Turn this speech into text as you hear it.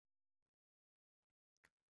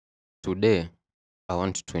Today, I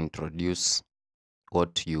want to introduce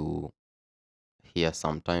what you hear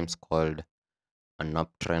sometimes called an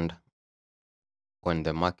uptrend when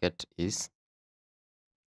the market is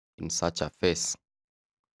in such a phase.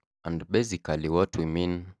 And basically, what we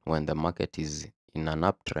mean when the market is in an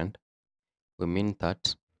uptrend, we mean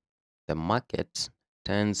that the market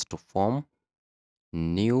tends to form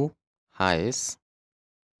new highs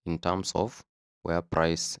in terms of where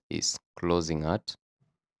price is closing at,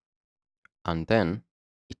 and then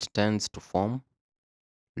it tends to form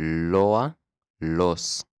lower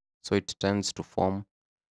lows. So it tends to form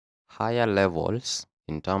higher levels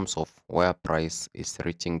in terms of where price is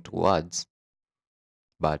reaching towards,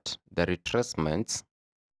 but the retracements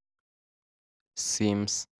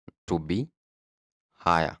seems to be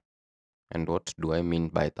higher. And what do I mean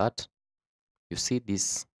by that? You see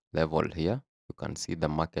this level here, you can see the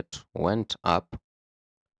market went up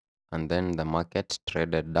and then the market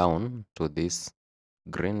traded down to this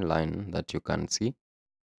green line that you can see.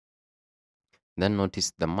 Then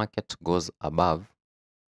notice the market goes above,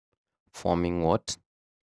 forming what?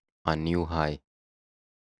 A new high.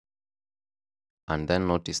 And then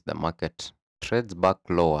notice the market trades back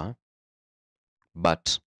lower,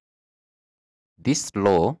 but this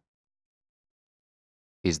low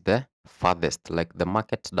is the farthest, like the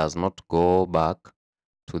market does not go back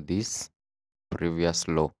to this previous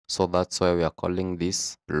low. So that's why we are calling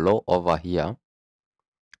this low over here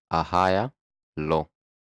a higher low.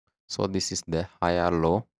 So this is the higher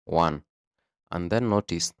low one. And then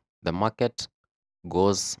notice the market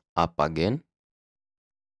goes up again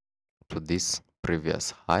to this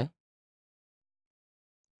previous high.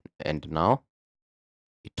 And now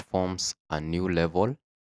it forms a new level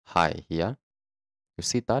high here. You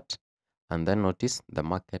see that? And then notice the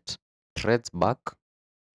market trades back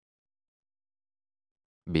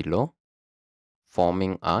below,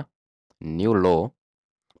 forming a new low.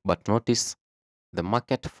 But notice the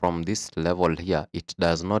market from this level here, it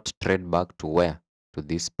does not trade back to where? To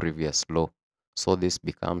this previous low. So this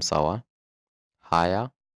becomes our higher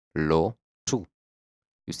low 2.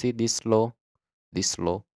 You see this low,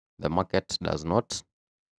 the market does not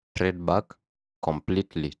trade back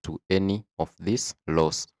completely to any of these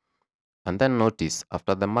lows. And then notice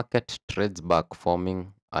after the market trades back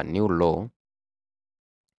forming a new low,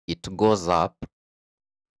 it goes up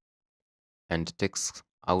and takes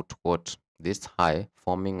out what? This high,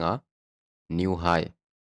 forming a new high,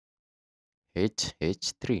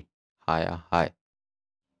 HH3, higher high.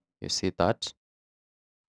 You see that?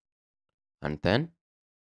 And then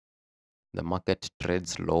the market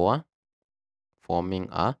trades lower, forming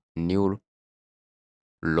a new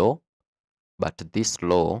low, but this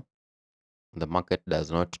low, the market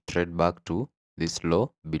does not trade back to this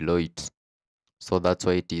low below it. So that's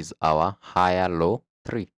why it is our higher low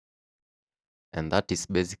 3. And that is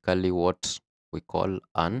basically what we call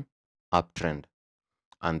an uptrend.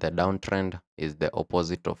 And the downtrend is the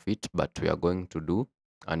opposite of it, but we are going to do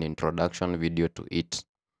an introduction video to it.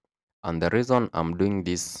 And the reason I'm doing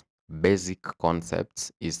these basic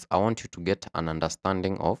concepts is I want you to get an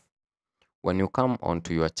understanding of when you come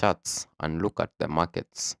onto your charts and look at the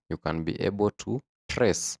markets, you can be able to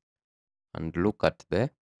trace and look at the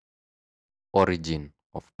origin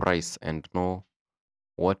of price and know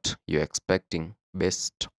what you're expecting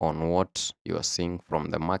based on what you are seeing from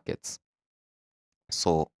the markets.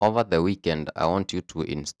 So over the weekend, I want you to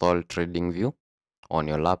install TradingView on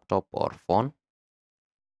your laptop or phone,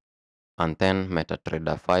 and then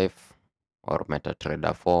MetaTrader 5 or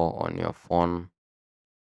MetaTrader 4 on your phone,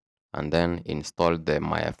 and then install the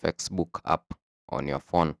MyFX Book app on your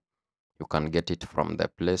phone. You can get it from the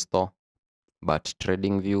Play Store, but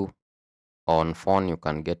TradingView on phone, you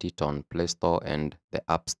can get it on Play Store and the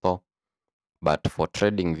App Store. But for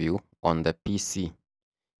TradingView on the PC,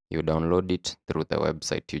 you download it through the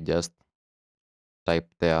website. You just type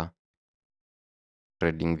there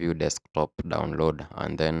TradingView desktop download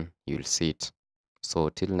and then you'll see it. So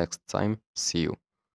till next time, see you.